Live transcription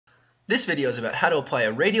This video is about how to apply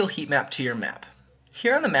a radial heat map to your map.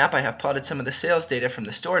 Here on the map I have plotted some of the sales data from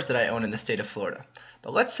the stores that I own in the state of Florida.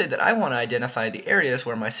 But let's say that I want to identify the areas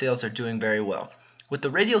where my sales are doing very well. With the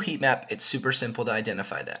radial heat map, it's super simple to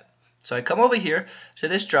identify that. So I come over here to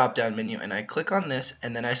this drop down menu and I click on this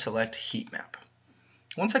and then I select heat map.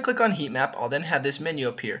 Once I click on heat map, I'll then have this menu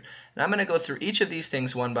appear and I'm going to go through each of these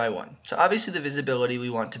things one by one. So obviously the visibility we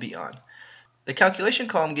want to be on. The calculation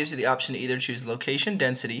column gives you the option to either choose location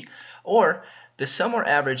density or the sum or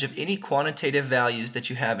average of any quantitative values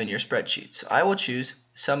that you have in your spreadsheet. So I will choose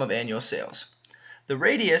sum of annual sales. The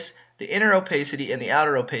radius, the inner opacity, and the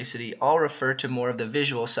outer opacity all refer to more of the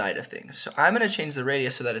visual side of things. So I'm going to change the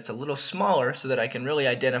radius so that it's a little smaller so that I can really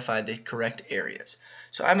identify the correct areas.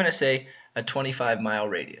 So I'm going to say a 25-mile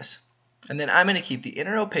radius. And then I'm going to keep the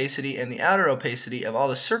inner opacity and the outer opacity of all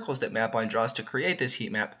the circles that Mapline draws to create this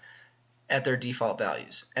heat map at their default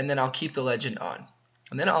values, and then I'll keep the legend on.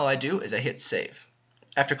 And then all I do is I hit save.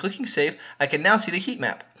 After clicking save, I can now see the heat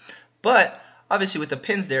map, but obviously with the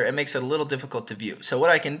pins there it makes it a little difficult to view. So what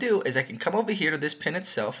I can do is I can come over here to this pin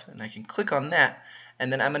itself and I can click on that,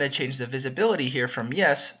 and then I'm going to change the visibility here from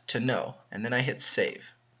yes to no, and then I hit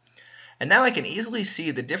save. And now I can easily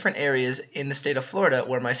see the different areas in the state of Florida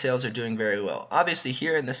where my sales are doing very well. Obviously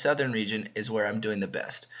here in the southern region is where I'm doing the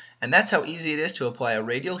best. And that's how easy it is to apply a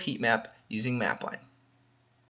radial heat map using Mapline.